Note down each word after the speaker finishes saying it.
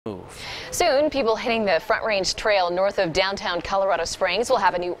Soon, people hitting the Front Range Trail north of downtown Colorado Springs will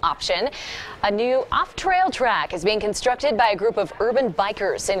have a new option. A new off-trail track is being constructed by a group of urban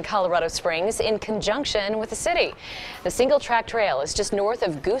bikers in Colorado Springs in conjunction with the city. The single-track trail is just north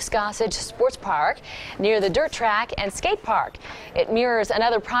of Goose Gossage Sports Park, near the dirt track and skate park. It mirrors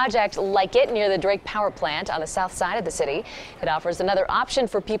another project like it near the Drake Power Plant on the south side of the city. It offers another option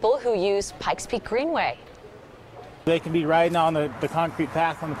for people who use Pikes Peak Greenway. They can be riding on the concrete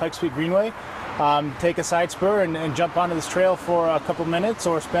path on the Pikes Peak Greenway, take a side spur and jump onto this trail for a couple minutes,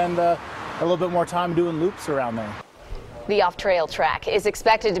 or spend a little bit more time doing loops around there. The off-trail track is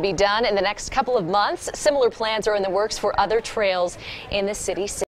expected to be done in the next couple of months. Similar plans are in the works for other trails in the city.